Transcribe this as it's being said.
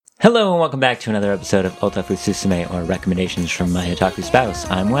Hello and welcome back to another episode of Otaku Susume, or Recommendations from My Otaku Spouse.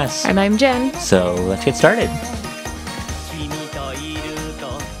 I'm Wes. And I'm Jen. So let's get started.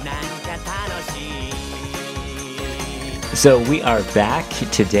 So we are back.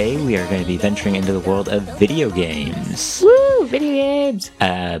 Today we are going to be venturing into the world of video games. Woo! Video games!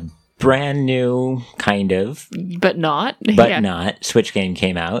 Brand new, kind of. But not. But not. Switch game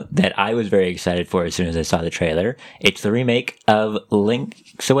came out that I was very excited for as soon as I saw the trailer. It's the remake of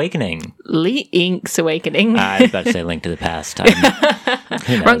Link's Awakening. Link's Awakening. I was about to say Link to the Past.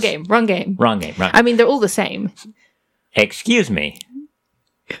 Wrong game. I mean, they're all the same. Excuse me.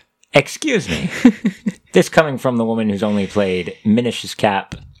 This coming from the woman who's only played Minish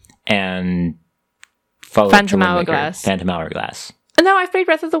Cap and Phantom Hourglass. Phantom Hourglass. No, I've played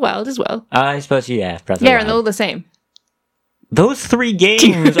Breath of the Wild as well. I suppose you have. Breath of the Yeah, Wild. and they're all the same. Those three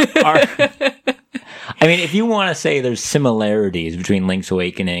games are... I mean, if you want to say there's similarities between Link's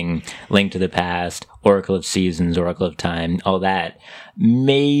Awakening, Link to the Past, Oracle of Seasons, Oracle of Time, all that,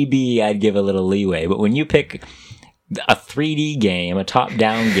 maybe I'd give a little leeway. But when you pick a 3D game, a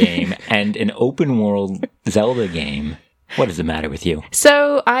top-down game, and an open-world Zelda game... What is the matter with you?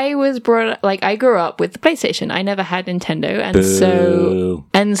 So I was I grew up with the PlayStation. I never had Nintendo,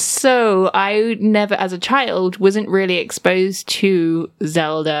 and so I never, as a child, wasn't really exposed to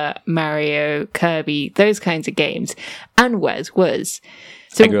Zelda, Mario, Kirby, those kinds of games. And Wes was.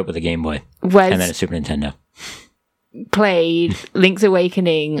 So I grew up with a Game Boy and then a Super Nintendo. Played Link's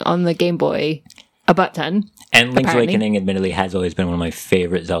Awakening on the Game Boy a butt ton. And Link's Awakening, admittedly, has always been one of my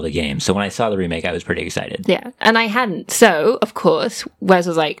favorite Zelda games. So when I saw the remake, I was pretty excited. Yeah, and I hadn't. So, of course, Wes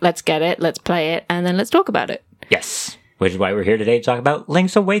was like, let's get it, let's play it, and then let's talk about it. Yes, which is why we're here today to talk about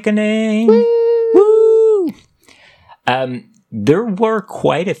Link's Awakening. Woo! Woo! There were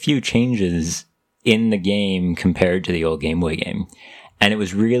quite a few changes in the game compared to the old Game Boy game. And it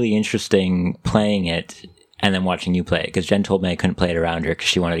was really interesting playing it and then watching you play it, because Jen told me I couldn't play it around her because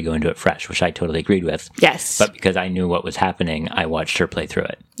she wanted to go into it fresh, which I totally agreed with. Yes. But because I knew what was happening, I watched her play through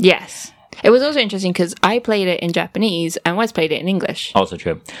it. Yes. It was also interesting because I played it in Japanese and Wes played it in English. Also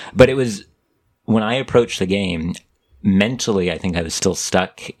true. But it was, when I approached the game, mentally I think I was still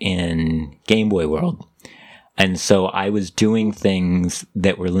stuck in Game Boy world. And so I was doing things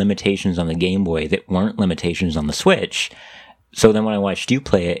that were limitations on the Game Boy that weren't limitations on the Switch. So then when I watched you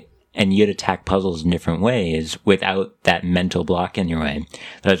play it, and you'd attack puzzles in different ways without that mental block in your way,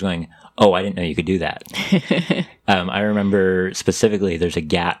 that I was going, oh, I didn't know you could do that. I remember specifically there's a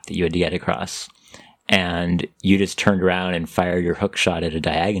gap that you had to get across, and you just turned around and fired your hook shot at a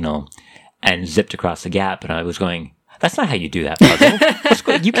diagonal and zipped across the gap, and I was going, that's not how you do that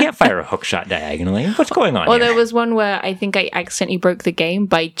puzzle. You can't fire a hook shot diagonally. What's going on here? There was one where I think I accidentally broke the game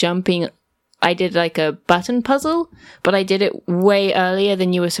by jumping. I did like a button puzzle, but I did it way earlier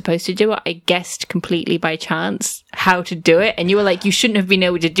than you were supposed to do it. I guessed completely by chance how to do it, and you were like, you shouldn't have been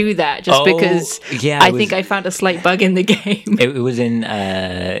able to do that just because I think I found a slight bug in the game. It was in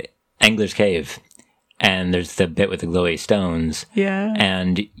Angler's Cave, and there's the bit with the glowy stones. Yeah.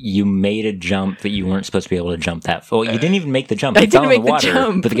 And you made a jump that you weren't supposed to be able to jump that far. Well, you didn't even make the jump. I didn't make the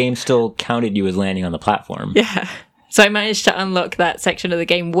jump. But the game still counted you as landing on the platform. Yeah. So I managed to unlock that section of the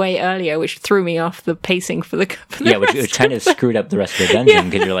game way earlier, which threw me off the pacing for the which kind of screwed up the rest of the dungeon,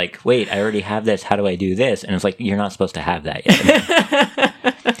 because you're like, wait, I already have this. How do I do this? And it's like, you're not supposed to have that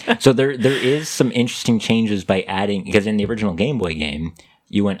yet. So there is some interesting changes by adding, because in the original Game Boy game,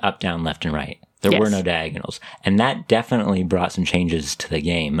 you went up, down, left, and right. There were no diagonals. And that definitely brought some changes to the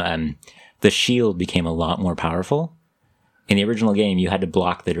game. The shield became a lot more powerful. In the original game, you had to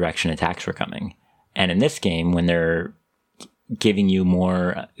block the direction attacks were coming. And in this game, when they're giving you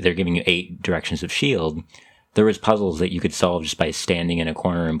 8 directions of shield, there was puzzles that you could solve just by standing in a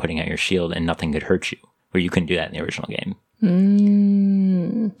corner and putting out your shield, and nothing could hurt you, where you couldn't do that in the original game.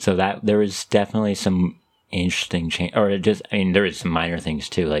 So that there was definitely some interesting change, there is some minor things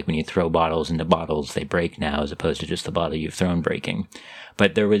too, like when you throw bottles into bottles, they break now as opposed to just the bottle you've thrown breaking.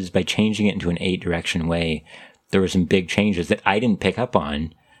 But there was, by changing it into an 8-direction way, there were some big changes that I didn't pick up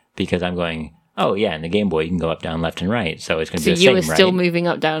on, because I'm going, oh yeah, in the Game Boy you can go up, down, left, and right, so it's going to be the same, right? So you were still moving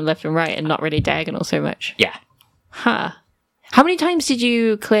up, down, left, and right, and not really diagonal so much? Yeah. Huh. How many times did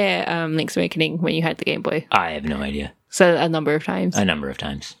you clear Link's Awakening when you had the Game Boy? I have no idea. So a number of times? A number of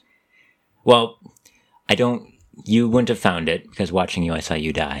times. Well, you wouldn't have found it, because watching you, I saw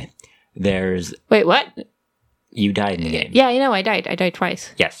you die. Wait, what? You died in the game. Yeah, I died. I died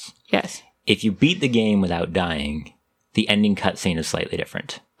twice. Yes. If you beat the game without dying, the ending cutscene is slightly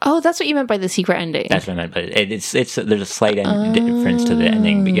different. Oh, that's what you meant by the secret ending. That's what I meant by it. There's a slight difference to the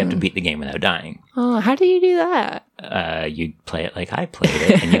ending, but you have to beat the game without dying. Oh, how do you do that? you'd play it like I played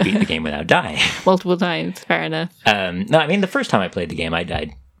it, and you beat the game without dying. Multiple times. Fair enough. No, I mean, the first time I played the game, I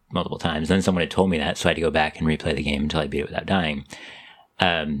died multiple times. Then someone had told me that, so I had to go back and replay the game until I beat it without dying.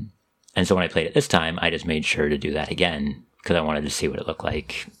 And so when I played it this time, I just made sure to do that again because I wanted to see what it looked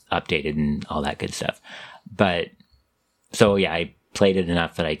like, updated and all that good stuff. But, so yeah, I played it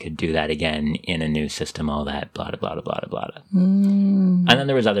enough that I could do that again in a new system, all that, blah, blah, blah, blah, blah, blah. And then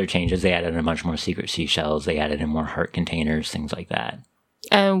there was other changes. They added a bunch more secret seashells. They added in more heart containers, things like that.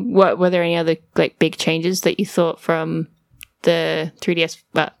 What were there any other like big changes that you thought from the 3DS,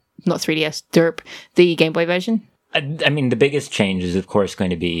 not 3DS, DERP, the Game Boy version? I mean, the biggest change is, of course, going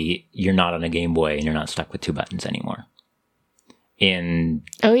to be you're not on a Game Boy and you're not stuck with 2 buttons anymore.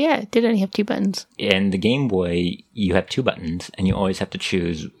 Oh yeah, it did only have 2 buttons. In the Game Boy, you have 2 buttons, and you always have to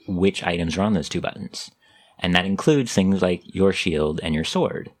choose which items are on those 2 buttons. And that includes things like your shield and your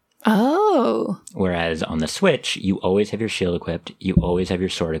sword. Oh. Whereas on the Switch, you always have your shield equipped, you always have your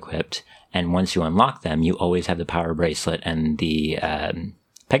sword equipped, and once you unlock them, you always have the power bracelet and the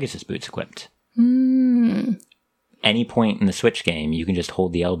Pegasus boots equipped. Any point in the Switch game, you can just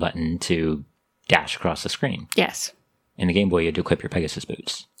hold the L button to dash across the screen. Yes. In the Game Boy, you had to equip your Pegasus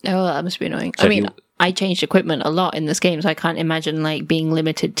boots. Oh, that must be annoying. So I mean, I changed equipment a lot in this game, so I can't imagine like being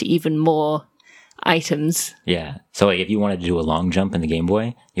limited to even more items. Yeah. So like, if you wanted to do a long jump in the Game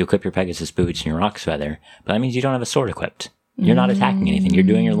Boy, you equip your Pegasus boots and your Rock's Feather, but that means you don't have a sword equipped. You're not attacking anything. You're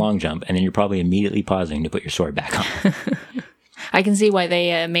doing your long jump, and then you're probably immediately pausing to put your sword back on. I can see why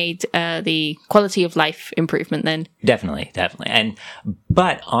they made the quality of life improvement then. Definitely.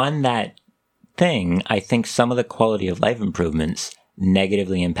 But on that thing, I think some of the quality of life improvements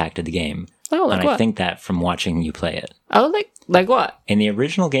negatively impacted the game. Oh, like and what? I think that from watching you play it. Oh, like what? In the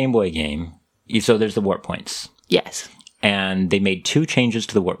original Game Boy game, so there's the warp points. Yes. And they made 2 changes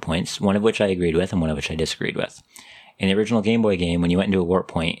to the warp points, one of which I agreed with and one of which I disagreed with. In the original Game Boy game, when you went into a warp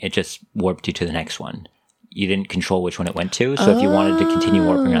point, it just warped you to the next one. You didn't control which one it went to, so if you wanted to continue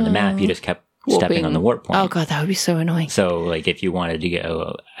warping around the map, you just kept stepping on the warp point. Oh god, that would be so annoying. So, like, if you wanted to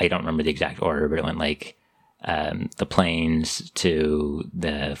go, I don't remember the exact order, but it went like the plains to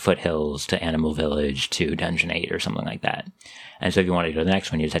the foothills to Animal Village to Dungeon 8 or something like that. And so if you wanted to go to the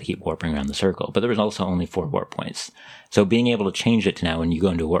next one, you just had to keep warping around the circle. But there was also only 4 warp points. So being able to change it to now when you go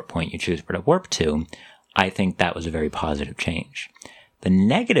into a warp point, you choose where to warp to, I think that was a very positive change. The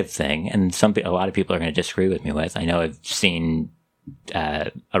negative thing, and a lot of people are going to disagree with me with, I know I've seen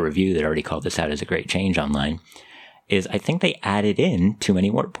a review that already called this out as a great change online, is I think they added in too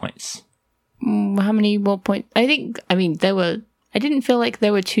many warp points. How many warp points? I didn't feel like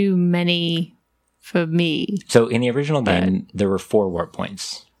there were too many for me. So in the original game, there were 4 warp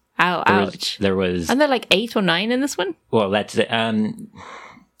points. Ouch. There was... And there like 8 or 9 in this one? Well, that's...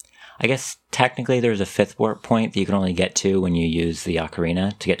 I guess technically there's a 5th warp point that you can only get to when you use the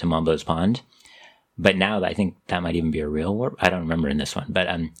ocarina to get to Mumbo's Pond. But now I think that might even be a real warp. I don't remember in this one. But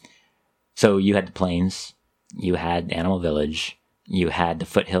so you had the plains, you had Animal Village, you had the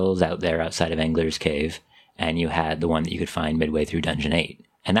foothills out there outside of Angler's Cave, and you had the one that you could find midway through Dungeon 8.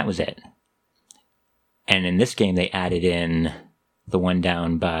 And that was it. And in this game, they added in the one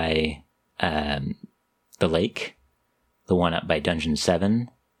down by the lake, the one up by Dungeon 7,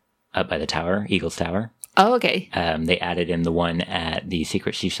 up by the tower, Eagle's Tower. Oh, okay. They added in the one at the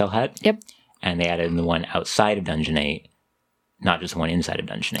Secret Seashell Hut. Yep. And they added in the one outside of Dungeon 8, not just the one inside of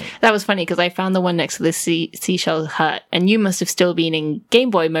Dungeon 8. That was funny because I found the one next to the Seashell Hut, and you must have still been in Game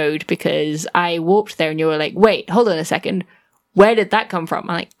Boy mode because I warped there and you were like, wait, hold on a second. Where did that come from?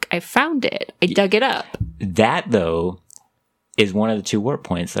 I'm like, I found it. I dug it up. That, though, is one of the 2 warp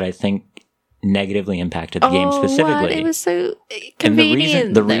points that I think negatively impacted the game specifically. What? It was so convenient.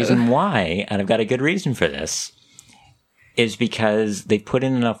 And the reason why, and I've got a good reason for this, is because they put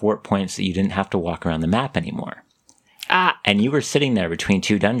in enough warp points that you didn't have to walk around the map anymore. And you were sitting there between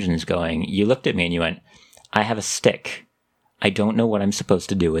 2 dungeons going, you looked at me and you went, I have a stick. I don't know what I'm supposed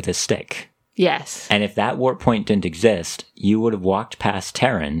to do with this stick. Yes. And if that warp point didn't exist, you would have walked past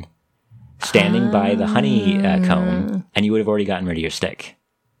Terran, standing by the honeycomb, and you would have already gotten rid of your stick.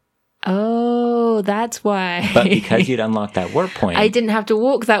 Oh, that's why. But because you'd unlocked that warp point, I didn't have to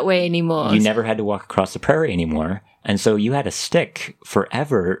walk that way anymore. You never had to walk across the prairie anymore. And so you had a stick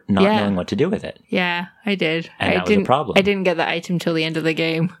forever not knowing what to do with it. Yeah, I did. And that was a problem. I didn't get that item till the end of the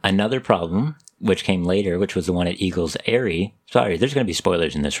game. Another problem, which came later, which was the one at Eagle's Eyrie. Sorry, there's going to be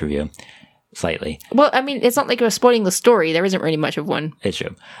spoilers in this review. Slightly. Well, I mean, it's not like you're spoiling the story. There isn't really much of one. It's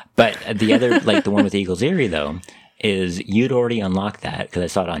true. But the other, like the one with Eagle's Eyrie, though, is you'd already unlocked that, because I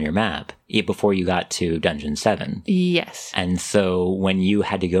saw it on your map, before you got to Dungeon 7. Yes. And so when you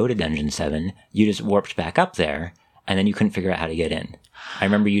had to go to Dungeon 7, you just warped back up there, and then you couldn't figure out how to get in. I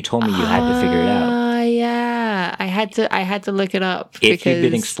remember you told me you had to figure it out. Yeah. I had to look it up. If you'd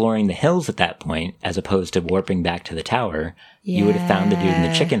been exploring the hills at that point, as opposed to warping back to the tower, you would have found the dude in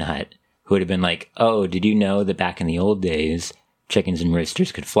the chicken hut who would have been like, oh, did you know that back in the old days, chickens and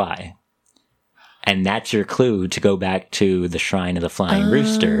roosters could fly? And that's your clue to go back to the Shrine of the Flying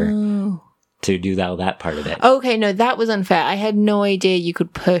Rooster to do all that part of it. Okay, no, that was unfair. I had no idea you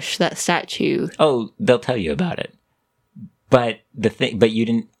could push that statue. Oh, they'll tell you about it. But but you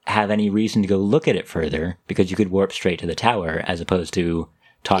didn't have any reason to go look at it further because you could warp straight to the tower as opposed to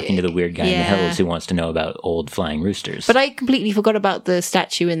talking to the weird guy in the hills who wants to know about old flying roosters. But I completely forgot about the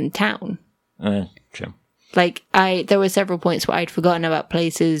statue in town. True. Like, there were several points where I'd forgotten about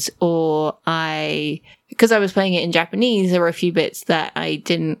places, or because I was playing it in Japanese, there were a few bits that I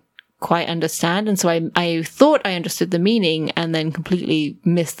didn't quite understand. And so I thought I understood the meaning and then completely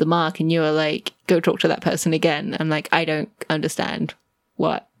missed the mark. And you were like, go talk to that person again. I'm like, I don't understand.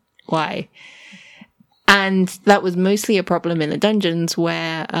 What? Why? And that was mostly a problem in the dungeons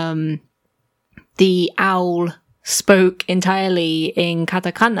where the owl spoke entirely in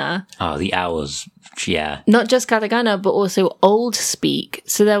katakana. Oh, the owls, yeah. Not just katakana, but also old speak.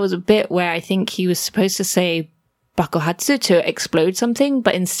 So there was a bit where I think he was supposed to say bakuhatsu to explode something,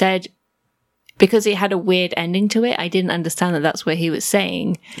 but instead, because it had a weird ending to it, I didn't understand that that's what he was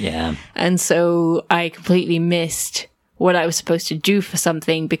saying. Yeah. And so I completely missed what I was supposed to do for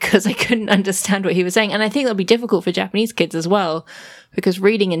something because I couldn't understand what he was saying. And I think that'll be difficult for Japanese kids as well, because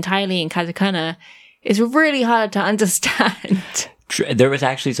reading entirely in katakana is really hard to understand. There was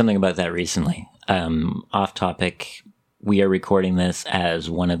actually something about that recently. Off topic, we are recording this as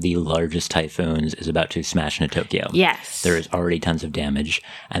one of the largest typhoons is about to smash into Tokyo. Yes. There is already tons of damage.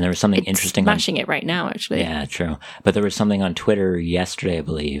 And there was something interesting. Smashing it right now, actually. Yeah, true. But there was something on Twitter yesterday, I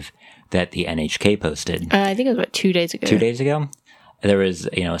believe, that the NHK posted. I think it was about 2 days ago. 2 days ago? There was,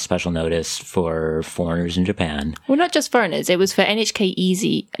 a special notice for foreigners in Japan. Well, not just foreigners. It was for NHK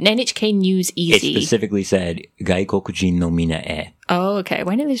News Easy. It specifically said, Gaikokujin no mina e. Oh, okay.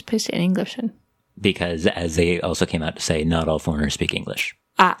 Why didn't they just post it in English then? Because, as they also came out to say, not all foreigners speak English.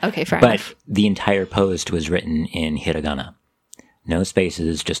 Ah, okay, fair enough. But the entire post was written in hiragana. No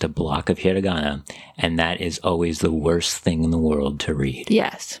spaces, just a block of hiragana, and that is always the worst thing in the world to read.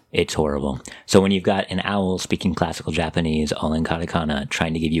 Yes. It's horrible. So when you've got an owl speaking classical Japanese, all in katakana,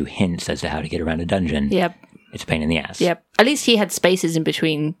 trying to give you hints as to how to get around a dungeon, Yep. It's a pain in the ass. Yep. At least he had spaces in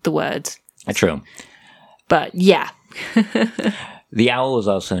between the words. True. But, yeah. The owl was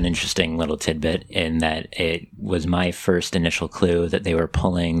also an interesting little tidbit in that it was my first initial clue that they were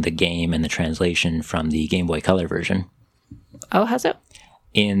pulling the game and the translation from the Game Boy Color version. Oh, how's it?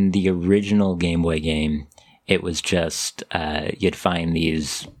 In the original Game Boy game, it was just, you'd find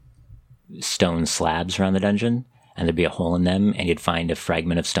these stone slabs around the dungeon, and there'd be a hole in them, and you'd find a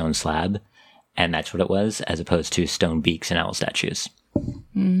fragment of stone slab, and that's what it was, as opposed to stone beaks and owl statues.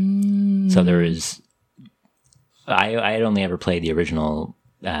 So there is... I had only ever played the original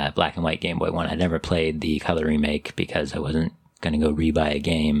black and white Game Boy one. I'd never played the color remake because I wasn't going to go rebuy a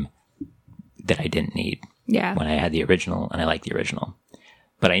game that I didn't need. Yeah. When I had the original, and I liked the original.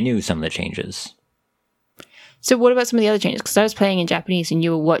 But I knew some of the changes. So what about some of the other changes? Because I was playing in Japanese and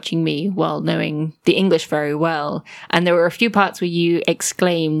you were watching me while knowing the English very well. And there were a few parts where you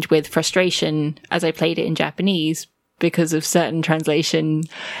exclaimed with frustration as I played it in Japanese because of certain translation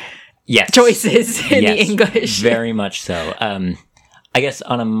choices in the English. Very much so. I guess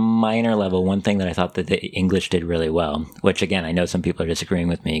on a minor level, one thing that I thought that the English did really well, which again, I know some people are disagreeing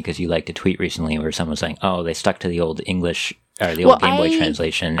with me because you liked a tweet recently where someone was saying, oh, they stuck to the old English or the old Game Boy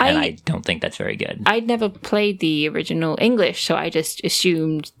translation, and I don't think that's very good. I'd never played the original English, so I just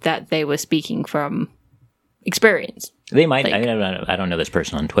assumed that they were speaking from experience. They might. Like, I don't know this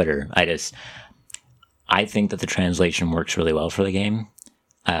person on Twitter. I think that the translation works really well for the game.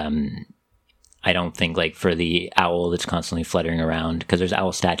 I don't think, like, for the owl that's constantly fluttering around, because there's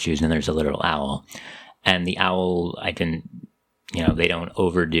owl statues and there's a literal owl. And the owl, they don't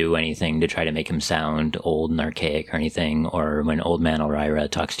overdo anything to try to make him sound old and archaic or anything. Or when Old Man Elrira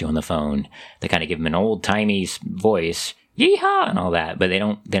talks to you on the phone, they kind of give him an old-timey voice, yeehaw, and all that. But they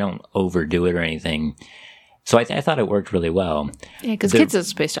don't overdo it or anything. So I thought it worked really well. Yeah, because kids are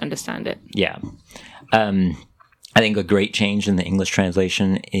supposed to understand it. Yeah. I think a great change in the English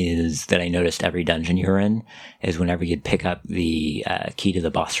translation is that I noticed every dungeon you were in is whenever you'd pick up the key to the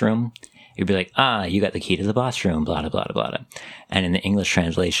boss room, you'd be like, you got the key to the boss room, blah, blah, blah, blah, blah. And in the English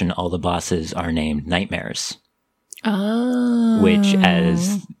translation, all the bosses are named nightmares. Oh. Which,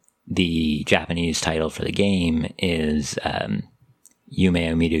 as the Japanese title for the game is Yume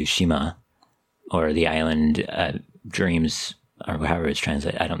Omiru Shima, or the island Dreams, or however it's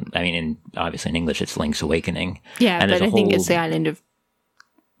translated. Obviously in English it's Link's Awakening. Yeah, and but I think it's the Island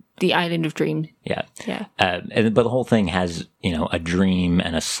of Dream. Yeah. Yeah. But the whole thing has, a dream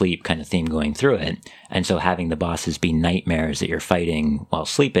and a sleep kind of theme going through it. And so having the bosses be nightmares that you're fighting while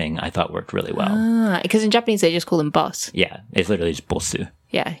sleeping, I thought worked really well. Because in Japanese they just call them boss. Yeah, it's literally just bossu.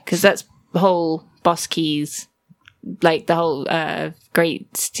 Yeah, because that's the whole Boss Keys, like the whole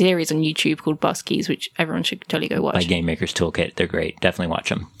great series on YouTube called Boss Keys, which everyone should totally go watch. By Game Maker's Toolkit. They're great. Definitely watch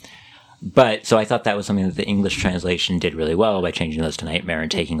them. But, so I thought that was something that the English translation did really well by changing those to Nightmare and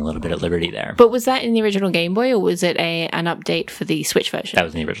taking a little bit of liberty there. But was that in the original Game Boy, or was it an update for the Switch version? That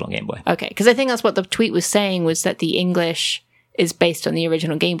was in the original Game Boy. Okay, because I think that's what the tweet was saying, was that the English is based on the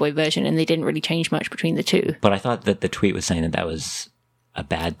original Game Boy version, and they didn't really change much between the two. But I thought that the tweet was saying that was a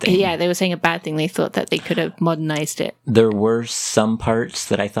bad thing. Yeah, they were saying a bad thing. They thought that they could have modernized it. There were some parts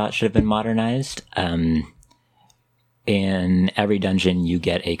that I thought should have been modernized. In every dungeon, you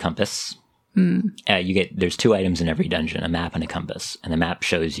get a compass. There's 2 items in every dungeon, a map and a compass. And the map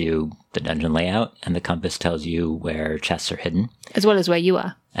shows you the dungeon layout, and the compass tells you where chests are hidden. As well as where you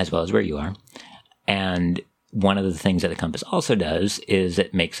are. And one of the things that the compass also does is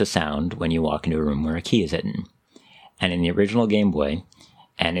it makes a sound when you walk into a room where a key is hidden. And in the original Game Boy,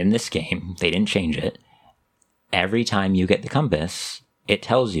 and in this game, they didn't change it. Every time you get the compass, it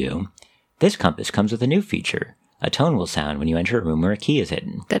tells you, this compass comes with a new feature. A tone will sound when you enter a room where a key is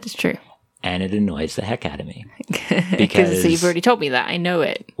hidden. That is true. And it annoys the heck out of me. Because you've already told me that. I know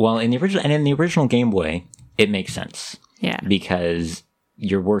it. Well, in the original Game Boy, it makes sense. Yeah. Because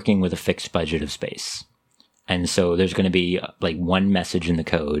you're working with a fixed budget of space. And so there's going to be like one message in the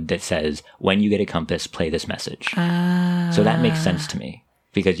code that says, when you get a compass, play this message. So that makes sense to me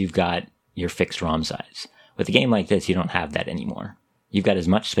because you've got your fixed ROM size. With a game like this, you don't have that anymore. You've got as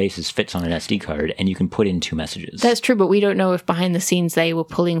much space as fits on an SD card, and you can put in 2 messages. That's true, but we don't know if behind the scenes they were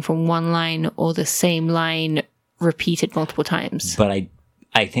pulling from one line or the same line repeated multiple times. But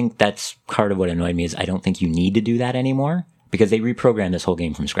I think that's part of what annoyed me is I don't think you need to do that anymore because they reprogrammed this whole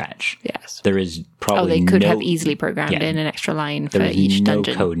game from scratch. Yes. There is probably they could have easily programmed in an extra line for each dungeon. There was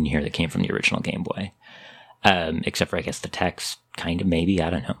no code in here that came from the original Game Boy. Except for, I guess, the text, kind of, maybe, I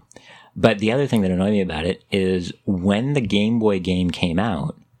don't know. But the other thing that annoyed me about it is when the Game Boy game came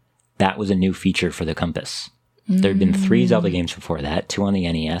out, that was a new feature for the compass. There had been 3 Zelda games before that, 2 on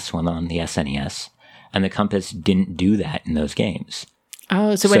the NES, 1 on the SNES, and the compass didn't do that in those games.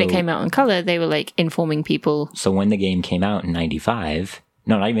 Oh, so when it came out in color, they were like informing people. So when the game came out in 95,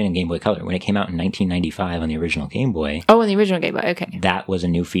 no, not even in Game Boy Color, when it came out in 1995 on the original Game Boy. Oh, on the original Game Boy, okay. That was a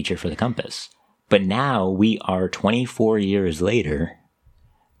new feature for the compass. But now we are 24 years later.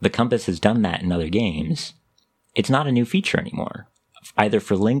 The compass has done that in other games. It's not a new feature anymore, either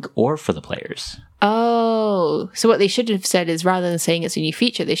for Link or for the players. Oh, so what they should have said is rather than saying it's a new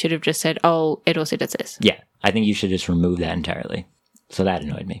feature, they should have just said, oh, it also does this. Yeah, I think you should just remove that entirely. So that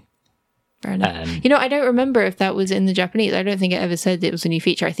annoyed me. Fair enough. I don't remember if that was in the Japanese. I don't think it ever said it was a new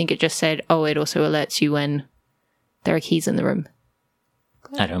feature. I think it just said, oh, it also alerts you when there are keys in the room.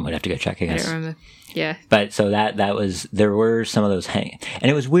 I don't know, I'd have to go check, I guess. I don't remember. Yeah. But so that was, there were some of those, and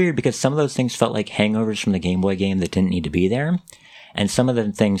it was weird because some of those things felt like hangovers from the Game Boy game that didn't need to be there. And some of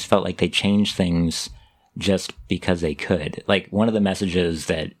the things felt like they changed things just because they could. Like one of the messages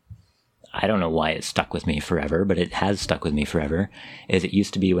that, I don't know why it stuck with me forever, but it has stuck with me forever, is it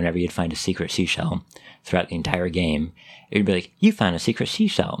used to be whenever you'd find a secret seashell throughout the entire game, it would be like, you found a secret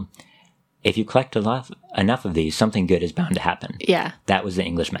seashell. If you collect enough of these, something good is bound to happen. Yeah. That was the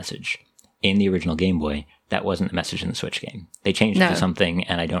English message. In the original Game Boy, that wasn't the message in the Switch game. They changed it to something,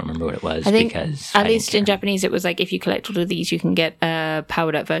 and I don't remember what it was. I think, because at least in Japanese, it was like, if you collect all of these, you can get a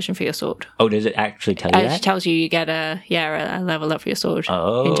powered up version for your sword. Oh, does it actually tell you that? It tells you get a level up for your sword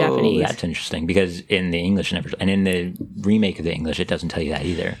in Japanese. That's interesting, because in the English, and in the remake of the English, it doesn't tell you that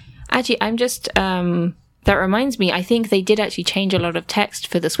either. Actually, I'm just, that reminds me, I think they did actually change a lot of text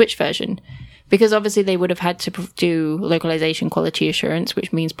for the Switch version. Because obviously they would have had to do localization quality assurance,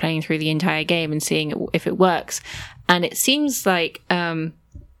 which means playing through the entire game and seeing if it works. And it seems like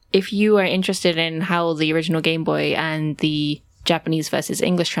if you are interested in how the original Game Boy and the Japanese versus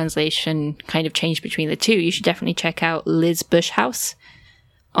English translation kind of changed between the two, you should definitely check out Liz Bushhouse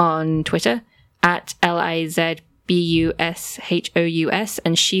on Twitter at LIZBUSHOUS,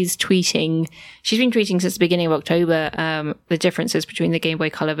 and she's been tweeting since the beginning of October the differences between the Game Boy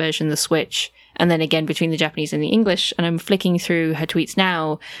Color version, the Switch, and then again between the Japanese and the English. And I'm flicking through her tweets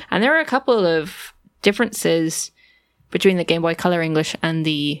now, and there are a couple of differences between the Game Boy Color English and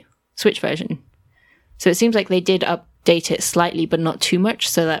the Switch version. So it seems like they did update it slightly, but not too much,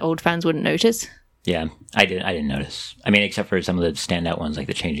 so that old fans wouldn't notice. Yeah, I didn't notice. I mean, except for some of the standout ones, like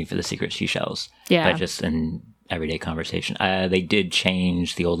the changing for the secret seashells. Yeah. But just in everyday conversation. They did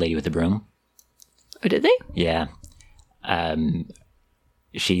change the old lady with the broom. Oh, did they? Yeah.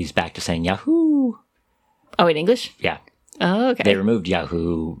 She's back to saying Yahoo! Oh, in English? Yeah. Oh, okay. They removed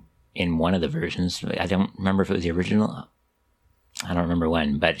Yahoo in one of the versions. I don't remember if it was the original. I don't remember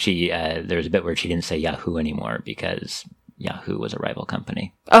when, but there was a bit where she didn't say Yahoo anymore because Yahoo was a rival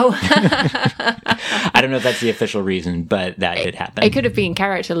company. Oh. I don't know if that's the official reason, but that did happen. It could have been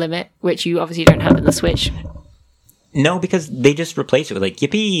character limit, which you obviously don't have in the Switch. No, because they just replaced it with like,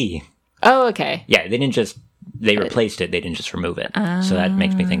 yippee! Oh, okay. Yeah, they replaced it, they didn't just remove it. So that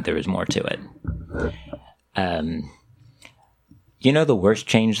makes me think there was more to it. You know the worst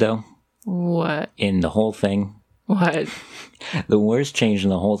change, though? What? In the whole thing? What? The worst change in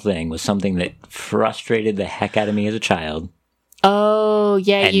the whole thing was something that frustrated the heck out of me as a child. Oh,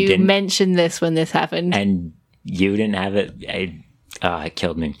 yeah, And you mentioned this when this happened. And you didn't have it. It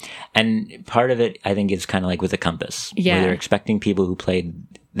killed me. And part of it, I think, is kind of like with the Compass. Yeah. Where they're expecting people who played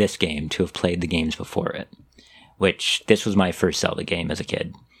this game to have played the games before it. Which, this was my first Zelda game as a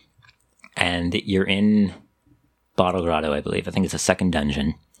kid. And you're in Bottle Grotto, I believe. I think it's the second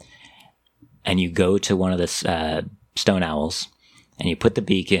dungeon. And you go to one of the stone owls. And you put the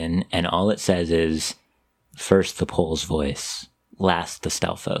beak in. And all it says is, first the Pole's voice, last the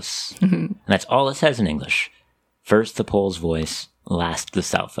Stalfos. Mm-hmm. And that's all it says in English. First the Pole's voice, last the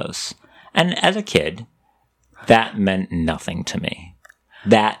Stalfos. And as a kid, that meant nothing to me.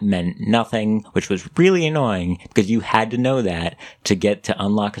 That meant nothing, which was really annoying because you had to know that to get to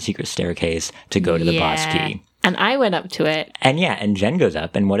unlock a secret staircase to go to the boss key. And I went up to it. And and Jen goes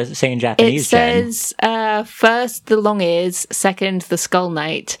up, and what does it say in Japanese, It says, first the long ears, second the skull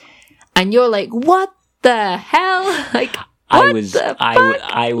knight. And you're like, what the hell? Like, I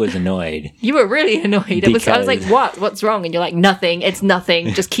was annoyed. You were really annoyed. I was like, what? What's wrong? And you're like, nothing. It's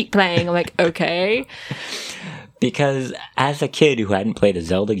nothing. Just keep playing. I'm like, okay. Because as a kid who hadn't played a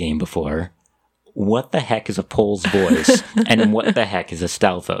Zelda game before, what the heck is a Pole's voice? And what the heck is a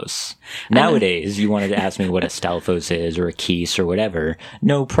Stalfos? Nowadays, you wanted to ask me what a Stalfos is or a Keese or whatever.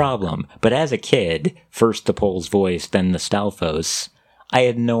 No problem. But as a kid, first the Pole's voice, then the Stalfos. I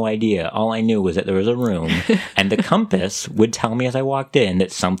had no idea. All I knew was that there was a room, and the compass would tell me as I walked in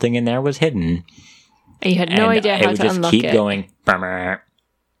that something in there was hidden. And you had no idea how to unlock it. It would just keep going. Brummer,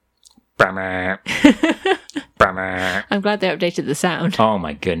 brummer, brummer. I'm glad they updated the sound. Oh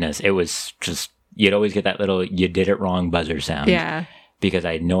my goodness. It was just, you'd always get that little, you did it wrong buzzer sound. Yeah. Because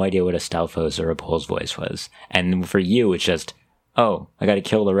I had no idea what a Stalfos or a Pole's voice was. And for you, it's just, oh, I got to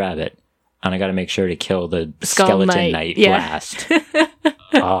kill the rabbit. And I got to make sure to kill the skeleton knight last.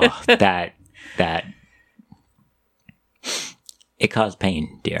 Oh, that. It caused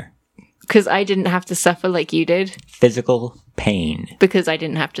pain, dear. Because I didn't have to suffer like you did. Physical pain. Because I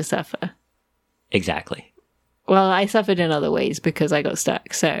didn't have to suffer. Exactly. Well, I suffered in other ways because I got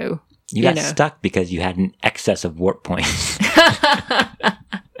stuck, so... You got stuck because you had an excess of warp points.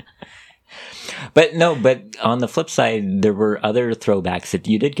 But on the flip side, there were other throwbacks that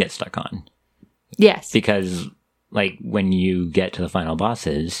you did get stuck on. Yes. Because, like, when you get to the final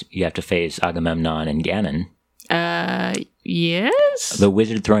bosses, you have to face Agamemnon and Ganon. Yes? The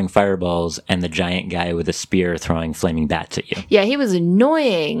wizard throwing fireballs and the giant guy with a spear throwing flaming bats at you. Yeah, he was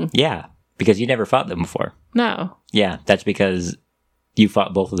annoying. Yeah, because you never fought them before. No. Yeah, that's because you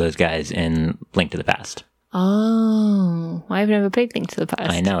fought both of those guys in Link to the Past. Oh, I've never played Link to the Past.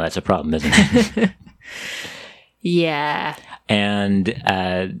 I know, that's a problem, isn't it? Yeah. And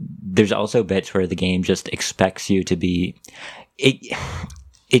there's also bits where the game just expects you to be...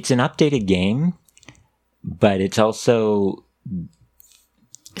 It's an updated game, but it's also...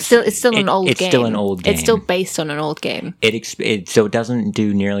 It's still an old game. It's still an old game. It's still based on an old game. So it doesn't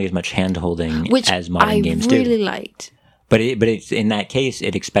do nearly as much hand-holding as modern games do. Which I really liked. But it's in that case,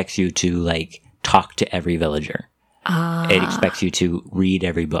 it expects you to, like, talk to every villager. It expects you to read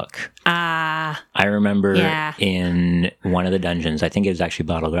every book. I remember in one of the dungeons, I think it was actually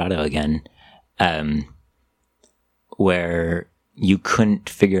Bottle Grotto again, where you couldn't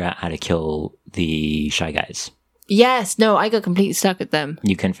figure out how to kill the Shy Guys. Yes, no, I got completely stuck with them.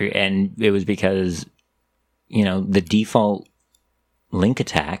 You couldn't figure, and it was because, the default Link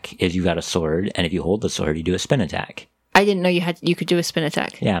attack is you got a sword, and if you hold the sword, you do a spin attack. I didn't know you could do a spin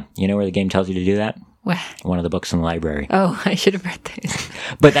attack. Yeah, you know where the game tells you to do that? Where? One of the books in the library. Oh, I should have read those.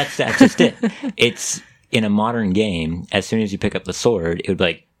 But that's just it. It's in a modern game, as soon as you pick up the sword, it would be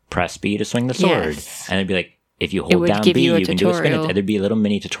like, press B to swing the sword. Yes. And it'd be like, if you hold down B, you can do a spin attack. There'd be a little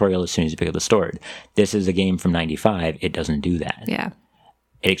mini tutorial as soon as you pick up the sword. This is a game from 95. It doesn't do that. Yeah.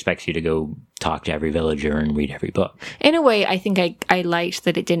 It expects you to go talk to every villager and read every book. In a way, I think I liked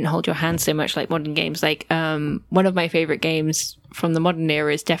that it didn't hold your hand so much like modern games. Like, one of my favorite games from the modern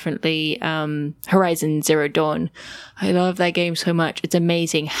era is definitely Horizon Zero Dawn. I love that game so much. It's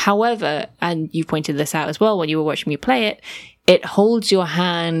amazing. However, and you pointed this out as well when you were watching me play it, it holds your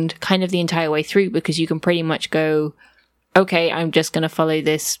hand kind of the entire way through because you can pretty much go, okay, I'm just going to follow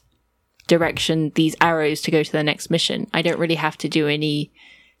this direction, these arrows to go to the next mission. I don't really have to do any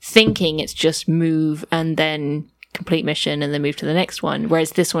thinking. It's just move and then complete mission and then move to the next one.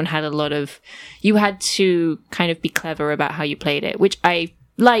 Whereas this one had a lot of, you had to kind of be clever about how you played it, which I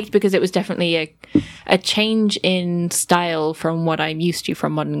liked because it was definitely a change in style from what I'm used to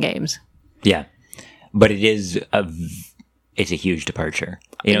from modern games. Yeah. But it's a huge departure.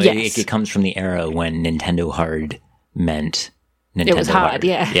 You know, Yes. it comes from the era when Nintendo hard meant Nintendo It was hard,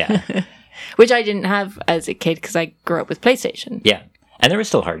 yeah. Yeah. Which I didn't have as a kid because I grew up with PlayStation. Yeah. And there were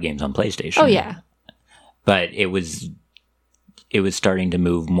still hard games on PlayStation. Oh, yeah. But it was starting to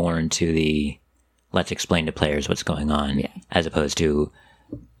move more into the let's explain to players what's going on, as opposed to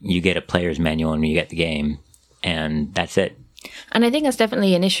you get a player's manual and you get the game, and that's it. And I think that's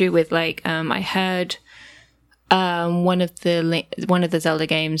definitely an issue with, like, I heard one of the Zelda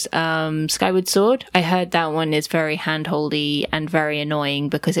games, Skyward Sword. I heard that one is very handholdy and very annoying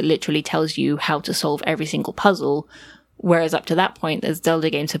because it literally tells you how to solve every single puzzle. Whereas up to that point, the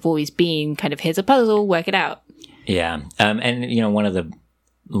Zelda games have always been kind of, here's a puzzle, work it out. Yeah. And, you know, one of the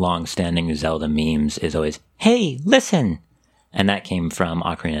long-standing Zelda memes is always, hey, listen! And that came from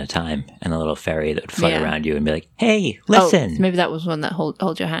Ocarina of Time and the little fairy that would fly around you and be like, hey, listen! Oh, maybe that was one that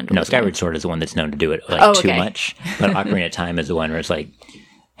hold your hand. No, Skyward Sword is the one that's known to do it too much. But Ocarina of Time is the one where it's like,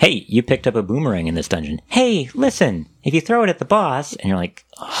 hey, you picked up a boomerang in this dungeon. Hey, listen, if you throw it at the boss, and you're like,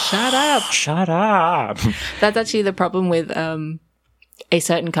 shut up. Shut up. That's actually the problem with a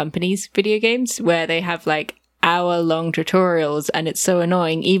certain company's video games where they have like hour-long tutorials and it's so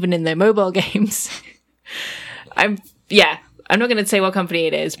annoying, even in their mobile games. I'm not going to say what company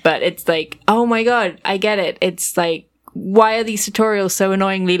it is, but it's like, oh my God, I get it. It's like, why are these tutorials so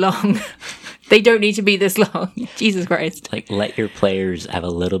annoyingly long? They don't need to be this long. Jesus Christ. Like, let your players have a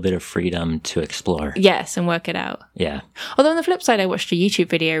little bit of freedom to explore. Yes, and work it out. Yeah. Although on the flip side, I watched a YouTube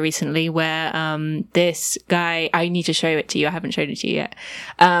video recently where this guy, I need to show it to you. I haven't showed it to you yet.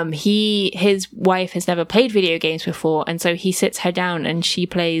 His wife has never played video games before, and so he sits her down and she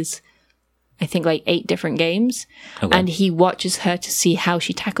plays, I think, like 8 different games. Okay. And he watches her to see how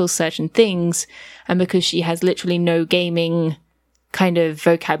she tackles certain things. And because she has literally no gaming kind of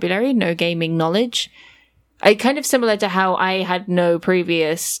vocabulary, no gaming knowledge, kind of similar to how I had no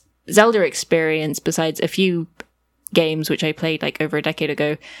previous Zelda experience besides a few games which I played like over a decade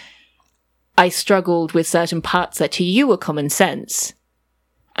ago, I struggled with certain parts that to you were common sense.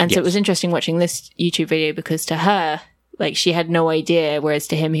 And so it was interesting watching this YouTube video because to her, like, she had no idea, whereas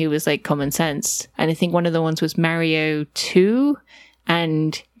to him, he was like common sense. And I think one of the ones was Mario 2.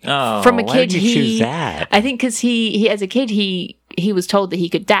 And from a kid, why did you choose that? I think because he as a kid, he was told that he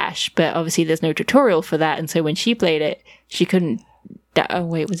could dash, but obviously there's no tutorial for that. And so when she played it, she couldn't. Oh,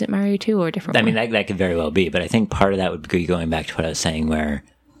 wait, was it Mario 2 or a different one? I mean, that could very well be, but I think part of that would be going back to what I was saying, where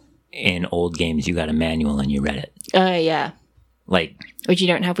in old games, you got a manual and you read it. Yeah. Like, which you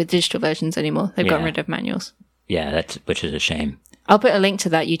don't have with digital versions anymore. They've gotten rid of manuals. Yeah, which is a shame. I'll put a link to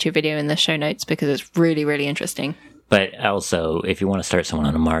that YouTube video in the show notes because it's really, really interesting. But also, if you want to start someone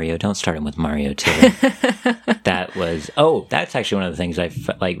on a Mario, don't start them with Mario 2. That's actually one of the things I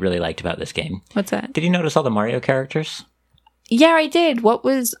really liked about this game. What's that? Did you notice all the Mario characters? Yeah, I did. What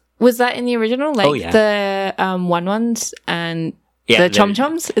was that in the original? Like the ones and the Chom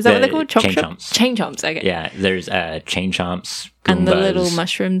Choms? Is that what they're called? Chain Chomps. Chain Chomps, okay. Yeah, there's Chain Chomps, Goombas, and the little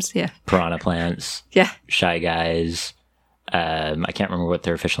mushrooms, Piranha Plants, Shy Guys. I can't remember what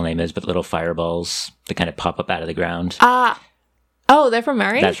their official name is, but little fireballs that kind of pop up out of the ground. They're from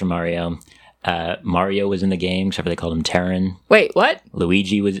Mario? That's from Mario. Mario was in the game, except for they called him Terran. Wait, what?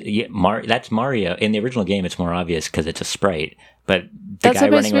 Luigi was... that's Mario. In the original game, it's more obvious because it's a sprite. But that's guy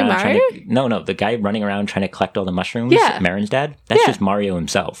running around the guy running around trying to collect all the mushrooms, Marin's dad, that's just Mario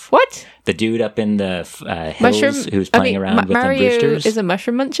himself. What? The dude up in the hills who's playing around with Mario the roosters. Is a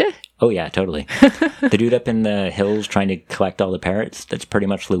mushroom muncher? Oh, yeah, totally. The dude up in the hills trying to collect all the parrots, that's pretty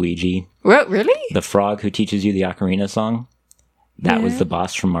much Luigi. What, really? The frog who teaches you the Ocarina song, that was the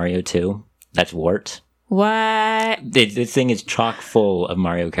boss from Mario 2. That's Wart. What? This thing is chock full of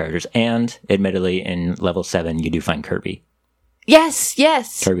Mario characters, and admittedly, in level 7, you do find Kirby. Yes.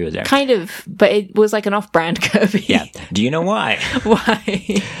 Kirby was there. Kind of, but it was like an off-brand Kirby. Yeah. Do you know why?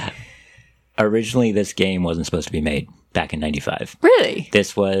 Why? Originally, this game wasn't supposed to be made. back in 95. Really?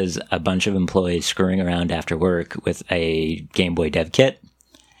 This was a bunch of employees screwing around after work with a Game Boy dev kit.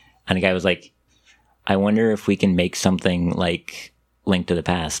 And the guy was like, I wonder if we can make something like Link to the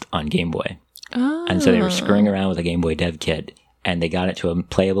Past on Game Boy. Oh. And so they were screwing around with a Game Boy dev kit, and they got it to a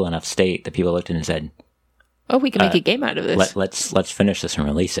playable enough state that people looked at it and said, oh, we can make a game out of this. Let's finish this and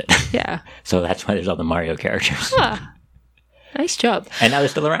release it. Yeah. So that's why there's all the Mario characters. Ah, nice job. And now they're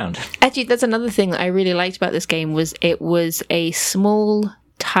still around. Actually, that's another thing that I really liked about this game was it was a small,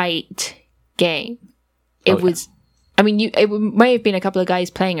 tight game. It was, I mean, it may have been a couple of guys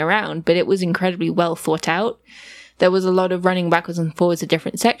playing around, but it was incredibly well thought out. There was a lot of running backwards and forwards of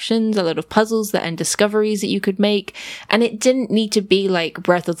different sections, a lot of puzzles and discoveries that you could make. And it didn't need to be like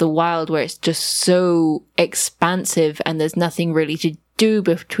Breath of the Wild where it's just so expansive and there's nothing really to do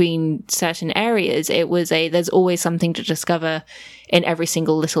between certain areas. It was there's always something to discover in every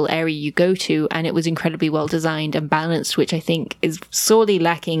single little area you go to. And it was incredibly well designed and balanced, which I think is sorely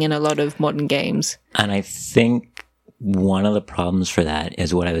lacking in a lot of modern games. And I think one of the problems for that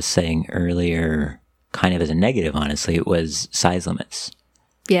is what I was saying earlier, kind of as a negative, honestly, it was size limits.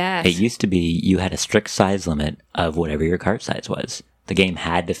 Yes. It used to be you had a strict size limit of whatever your cart size was. The game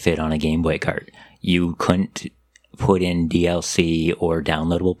had to fit on a Game Boy cart. You couldn't put in DLC or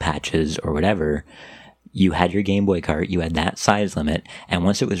downloadable patches or whatever. You had your Game Boy cart, you had that size limit, and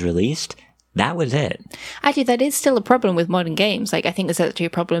once it was released, that was it. Actually, that is still a problem with modern games. Like, I think there's actually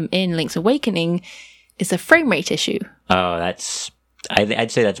a problem in Link's Awakening, is a frame rate issue. Oh,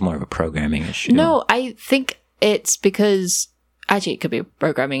 I'd say that's more of a programming issue. No, I think it's because, actually, it could be a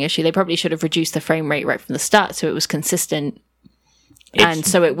programming issue. They probably should have reduced the frame rate right from the start so it was consistent. And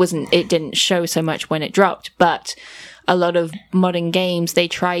so it didn't show so much when it dropped. But a lot of modern games, they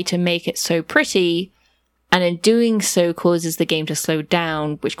try to make it so pretty, and in doing so causes the game to slow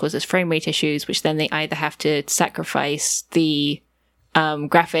down, which causes frame rate issues, which then they either have to sacrifice the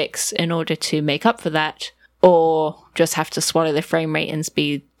graphics in order to make up for that, or just have to swallow the frame rate and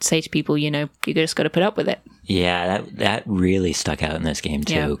say to people, you just got to put up with it. Yeah, that really stuck out in this game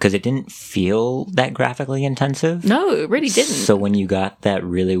too, because it didn't feel that graphically intensive. No, it really didn't. So when you got that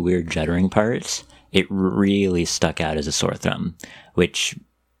really weird juddering parts, it really stuck out as a sore thumb, which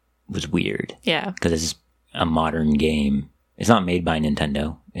was weird. Yeah. Because it's a modern game. It's not made by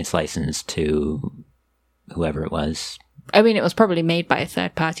Nintendo. It's licensed to whoever it was. I mean, it was probably made by a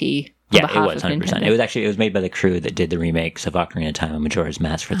third party. Yeah, it was 100%. Nintendo. It was made by the crew that did the remakes of Ocarina of Time and Majora's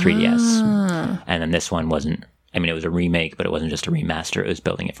Mask for 3DS. Ah. And then this one wasn't. I mean, it was a remake, but it wasn't just a remaster. It was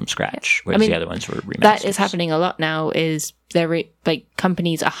building it from scratch, whereas the other ones were remasters. That is happening a lot now. Is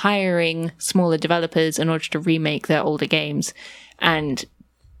companies are hiring smaller developers in order to remake their older games, and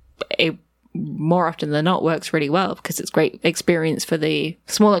it more often than not works really well because it's great experience for the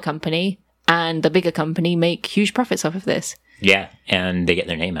smaller company, and the bigger company make huge profits off of this. Yeah, and they get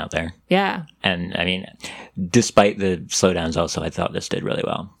their name out there. Yeah. And, I mean, despite the slowdowns also, I thought this did really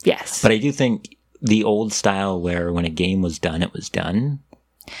well. Yes. But I do think the old style where when a game was done, it was done.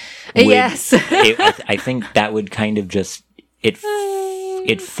 Yes. I think that would kind of just...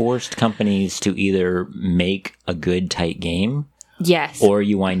 It forced companies to either make a good, tight game... Yes. Or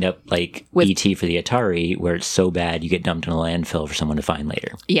you wind up like with E.T. for the Atari, where it's so bad you get dumped in a landfill for someone to find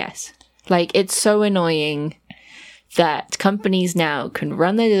later. Yes. Like, it's so annoying that companies now can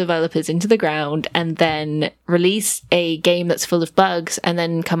run their developers into the ground and then release a game that's full of bugs and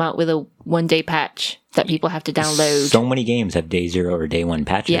then come out with a one-day patch that people have to download. So many games have day zero or day one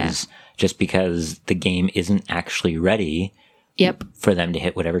patches just because the game isn't actually ready for them to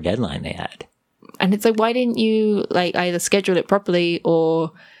hit whatever deadline they had. And it's like, why didn't you either schedule it properly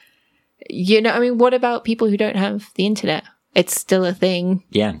or, what about people who don't have the internet? It's still a thing.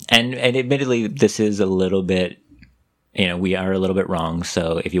 Yeah. And admittedly, this is a little bit, we are a little bit wrong.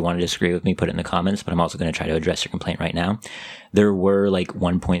 So if you want to disagree with me, put it in the comments, but I'm also going to try to address your complaint right now. There were 1.0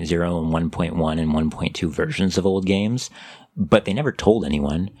 and 1.1 and 1.2 versions of old games, but they never told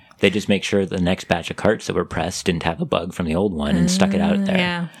anyone. They just make sure the next batch of carts that were pressed didn't have a bug from the old one and stuck it out there.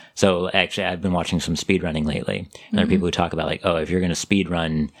 Yeah. So actually, I've been watching some speedrunning lately. And there are people who talk about if you're going to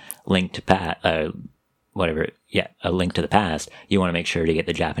speedrun Link to A Link to the Past, you want to make sure to get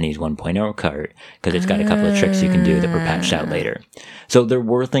the Japanese 1.0 cart because it's got a couple of tricks you can do that were patched out later. So there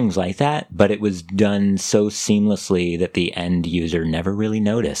were things like that, but it was done so seamlessly that the end user never really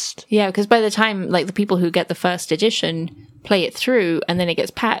noticed. Yeah, because by the time the people who get the first edition play it through and then it gets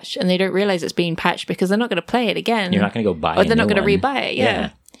patched and they don't realize it's being patched because they're not going to play it again. You're not going to go buy it. Or they're not going to rebuy it,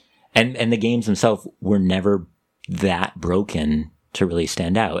 yeah. And the games themselves were never that broken to really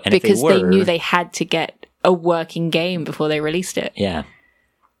stand out. And because if they knew they had to get a working game before they released it. Yeah.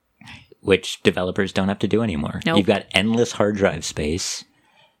 which developers don't have to do anymore. Nope. You've got endless hard drive space.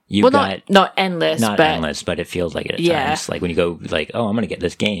 Not endless, but it feels like it at Yeah. times. Like when you go like, oh, I'm going to get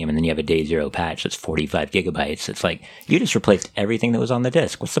this game, and then you have a day zero patch that's 45 gigabytes. It's like, you just replaced everything that was on the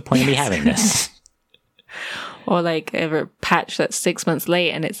disk. What's the point of me having this? Or like a patch that's 6 months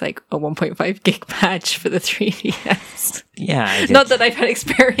late and it's like a 1.5 gig patch for the 3DS. Yeah. Not that I've had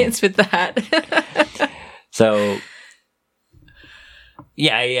experience with that. So,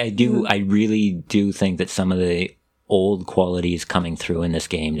 yeah, I really do think that some of the old qualities coming through in this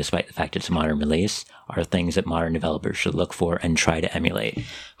game, despite the fact it's a modern release, are things that modern developers should look for and try to emulate.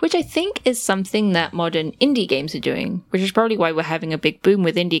 Which I think is something that modern indie games are doing, which is probably why we're having a big boom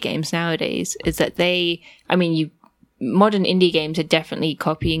with indie games nowadays, is that modern indie games are definitely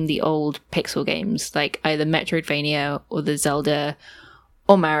copying the old pixel games, like either Metroidvania or the Zelda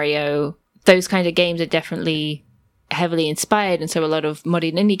or Mario. Those kind of games are definitely heavily inspired, and so a lot of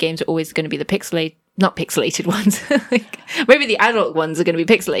modern indie games are always going to be the not pixelated ones. Like, maybe the adult ones are going to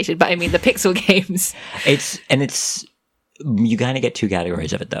be pixelated, but I mean the pixel games. You kind of get two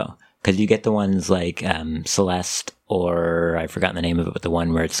categories of it though, because you get the ones like Celeste, or I've forgotten the name of it, but the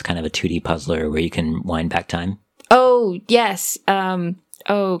one where it's kind of a 2D puzzler where you can wind back time. Oh yes.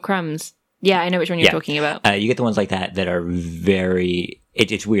 Crumbs. Yeah, I know which one you're talking about. You get the ones like that are very.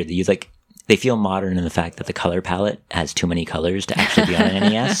 It's weird. They feel modern in the fact that the color palette has too many colors to actually be on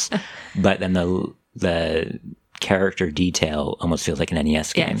an NES, but then the character detail almost feels like an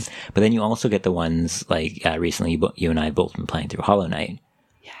NES game. Yes. But then you also get the ones like recently you and I have both been playing through Hollow Knight.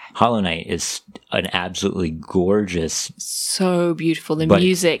 Yeah. Hollow Knight is an absolutely gorgeous, so beautiful. The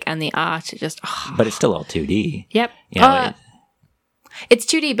music and the art, but it's still all 2D. Yep. You know, it's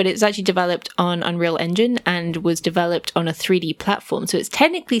 2D, but it's actually developed on Unreal Engine and was developed on a 3D platform. So it's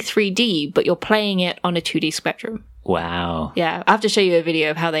technically 3D, but you're playing it on a 2D spectrum. Wow. Yeah, I have to show you a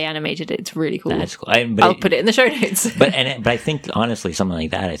video of how they animated it. It's really cool. That's cool. I'll put it in the show notes. but I think, honestly, something like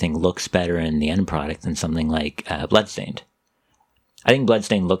that, I think, looks better in the end product than something like Bloodstained. I think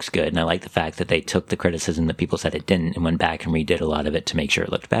Bloodstained looks good, and I like the fact that they took the criticism that people said it didn't and went back and redid a lot of it to make sure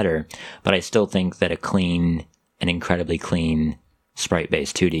it looked better. But I still think that an incredibly clean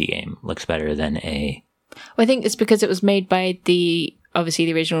sprite-based 2D game looks better than a... Well, I think it's because it was made by obviously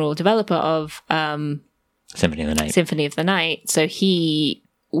the original developer of Symphony of the Night. So he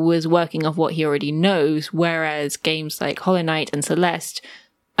was working off what he already knows, whereas games like Hollow Knight and Celeste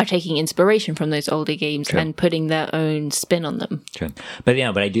are taking inspiration from those older games and putting their own spin on them. True. But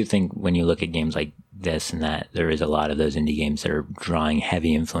I do think when you look at games like this and that, there is a lot of those indie games that are drawing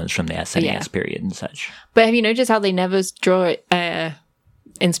heavy influence from the SNES period and such. But have you noticed how they never draw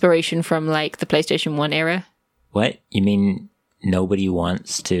inspiration from like the PlayStation 1 era? What? You mean nobody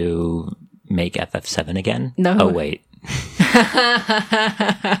wants to make FF7 again? No. Oh, wait.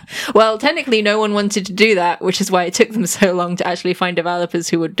 Well, technically no one wanted to do that, which is why it took them so long to actually find developers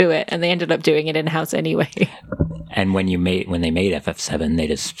who would do it, and they ended up doing it in-house anyway. And when they made FF7, they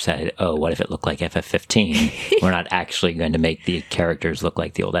just said, oh, what if it looked like FF15? We're not actually going to make the characters look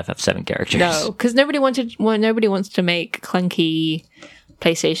like the old FF7 characters. No, because nobody wants to make clunky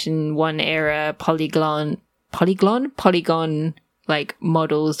PlayStation 1 era polygon like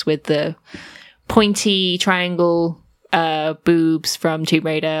models with the pointy triangle boobs from Tomb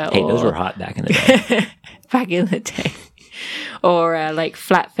Raider. Hey, those were hot back in the day. Back in the day. Or like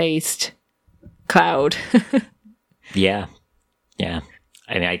flat-faced Cloud. Yeah. I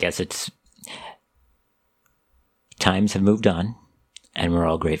mean, I guess times have moved on, and we're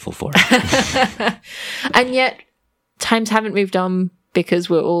all grateful for it. And yet, times haven't moved on because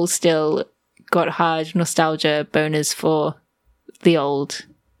we're all still got hard nostalgia boners for the old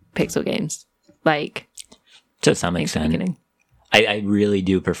pixel games. Like, to some extent. I really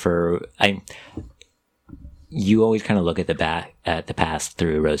do prefer... You always kind of look at the past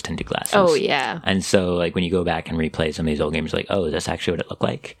through rose-tinted glasses. Oh, yeah. And so, like, when you go back and replay some of these old games, you're like, oh, is this actually what it looked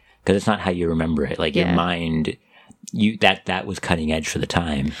like? Because it's not how you remember it. Like, your mind... that was cutting edge for the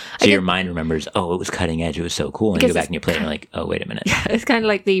time. So your mind remembers, oh, it was cutting edge, it was so cool. And you go back and you play it and you're like, oh, wait a minute. Yeah, it's kind of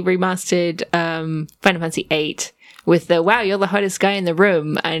like the remastered Final Fantasy VIII with the, wow, you're the hottest guy in the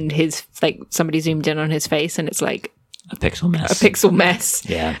room, and his, like, somebody zoomed in on his face and it's like... A pixel mess.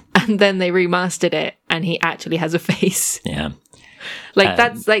 Yeah. And then they remastered it and he actually has a face. Yeah. Like,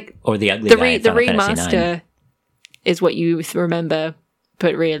 that's like... Or the ugly guy in Final Fantasy remaster IX. Is what you remember,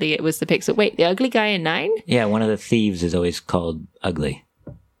 but really it was the pixel. Wait, the ugly guy in 9? Yeah, one of the thieves is always called Ugly.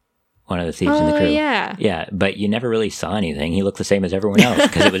 One of the thieves in the crew. Yeah. Yeah, but you never really saw anything. He looked the same as everyone else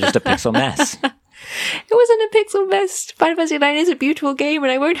because it was just a pixel mess. It wasn't a pixel mess. Final Fantasy IX is a beautiful game,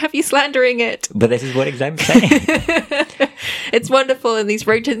 and I won't have you slandering it. But this is what exactly I'm saying. It's wonderful, and these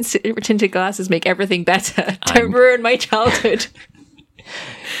rose-tinted glasses make everything better. Don't ruin my childhood.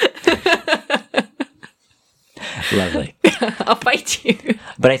 Lovely. I'll fight you.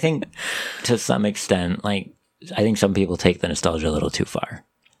 But I think, to some extent, like, I think some people take the nostalgia a little too far.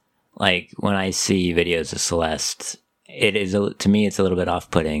 Like, when I see videos of Celeste, it is, to me, it's a little bit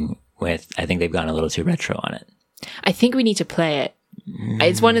off-putting with, I think they've gone a little too retro on it. I think we need to play it.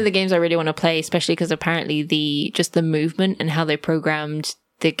 It's one of the games I really want to play, especially because apparently the movement and how they programmed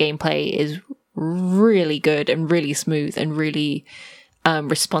the gameplay is really good and really smooth and really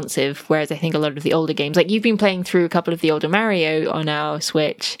responsive, whereas I think a lot of the older games, like you've been playing through a couple of the older Mario on our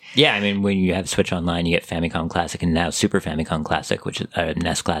Switch. Yeah, I mean, when you have Switch Online, you get Famicom Classic and now Super Famicom Classic, which is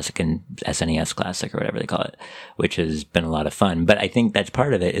NES Classic and SNES Classic or whatever they call it, which has been a lot of fun. But I think that's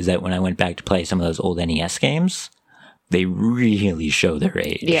part of it, is that when I went back to play some of those old NES games, they really show their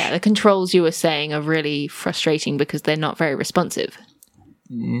age. Yeah, the controls you were saying are really frustrating because they're not very responsive.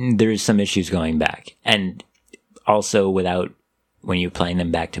 There's some issues going back. And also when you're playing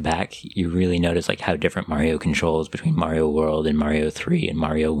them back to back, you really notice like how different Mario controls between Mario World and Mario 3 and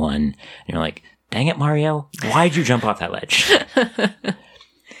Mario 1. And you're like, dang it, Mario, why'd you jump off that ledge?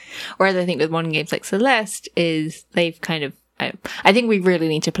 Whereas I think with modern games like Celeste is they've kind of, I think we really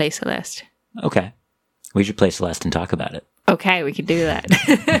need to play Celeste. Okay. We should play Celeste and talk about it. Okay, we could do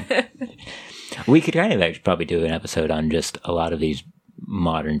that. We could kind of actually probably do an episode on just a lot of these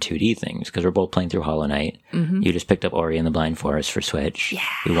modern 2D things, because we're both playing through Hollow Knight. Mm-hmm. You just picked up Ori and the Blind Forest for Switch. Yeah.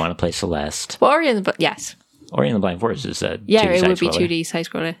 We want to play Celeste. Well, Ori and the Blind Forest is a 2D it would be 2D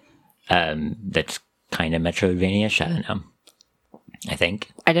side-scroller. That's kind of Metroidvania Shadow Now, I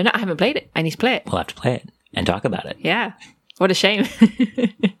think. I don't know. I haven't played it. I need to play it. We'll have to play it and talk about it. Yeah. What a shame.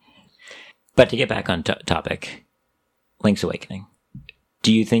 But to get back on topic, Link's Awakening.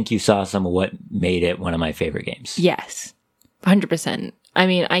 Do you think you saw some of what made it one of my favorite games? Yes. 100%. I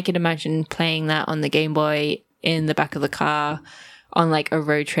mean, I could imagine playing that on the Game Boy in the back of the car on like a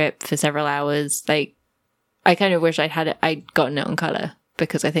road trip for several hours. Like, I kind of wish I'd gotten it on color,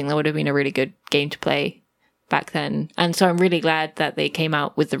 because I think that would have been a really good game to play back then. And so I'm really glad that they came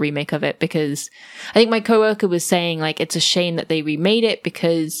out with the remake of it, because I think my coworker was saying like it's a shame that they remade it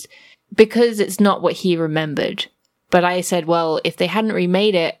because it's not what he remembered. But I said, well, if they hadn't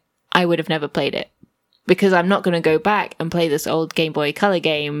remade it, I would have never played it, because I'm not going to go back and play this old Game Boy Color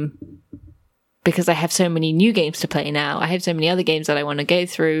game, because I have so many new games to play now. I have so many other games that I want to go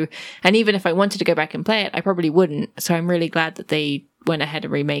through. And even if I wanted to go back and play it, I probably wouldn't. So I'm really glad that they went ahead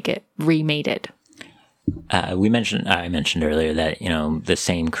and remade it. I mentioned earlier that, the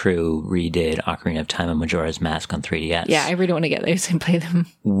same crew redid Ocarina of Time and Majora's Mask on 3DS. Yeah, I really want to get those and play them.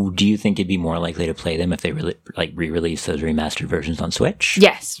 Do you think you'd be more likely to play them if they re-release those remastered versions on Switch?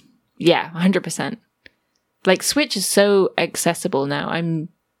 Yes. Yeah, 100%. Like, Switch is so accessible now. I'm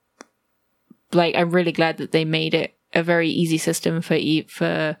really glad that they made it a very easy system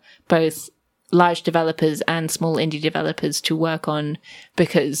for both large developers and small indie developers to work on,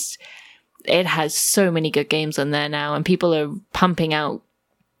 because it has so many good games on there now, and people are pumping out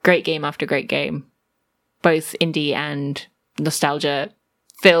great game after great game, both indie and nostalgia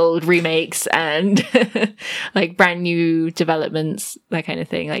filled remakes and like brand new developments, that kind of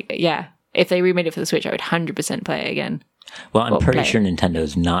thing. Like, yeah, if they remade it for the Switch, I would 100% play it again. Well, I'm pretty sure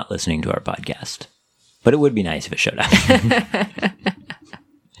Nintendo's not listening to our podcast, but it would be nice if it showed up.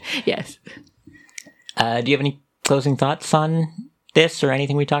 Yes. Do you have any closing thoughts on this or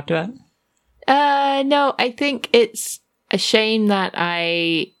anything we talked about? No, I think it's a shame that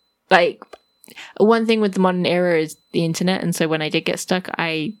one thing with the modern era is the internet. And so when I did get stuck,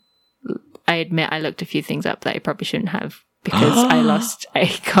 I admit I looked a few things up that I probably shouldn't have, because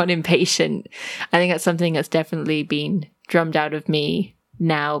I got impatient. I think that's something that's definitely been drummed out of me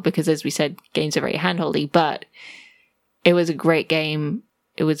now, because as we said, games are very handholdy, but it was a great game.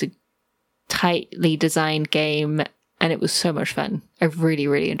 It was a tightly designed game, and it was so much fun. I really,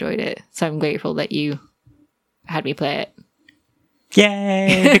 really enjoyed it. So I'm grateful that you had me play it.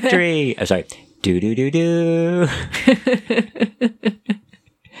 Yay! Victory! Oh, sorry. Do.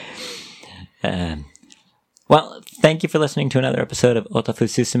 Well, thank you for listening to another episode of Otafu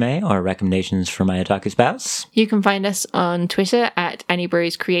Susume, or Recommendations for My Otaku Spouse. You can find us on Twitter at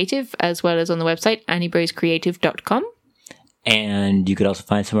AnnieBrosCreative, as well as on the website AnnieBrosCreative.com. And you could also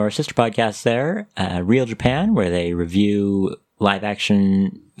find some of our sister podcasts there, Real Japan, where they review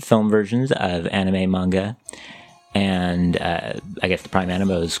live-action film versions of anime, manga, and I guess the Prime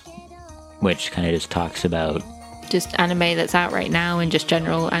Animos, which kind of just talks about just anime that's out right now and just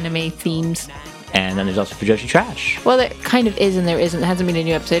general anime themes. And then there's also Fujoshi Trash. Well, there kind of is and there isn't. There hasn't been a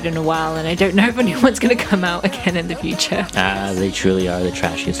new episode in a while, and I don't know if a new one's going to come out again in the future. They truly are the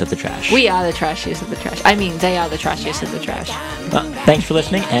trashiest of the trash. We are the trashiest of the trash. I mean, they are the trashiest of the trash. Well, thanks for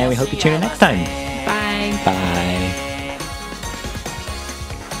listening, and we hope you tune in next time. Bye. Bye.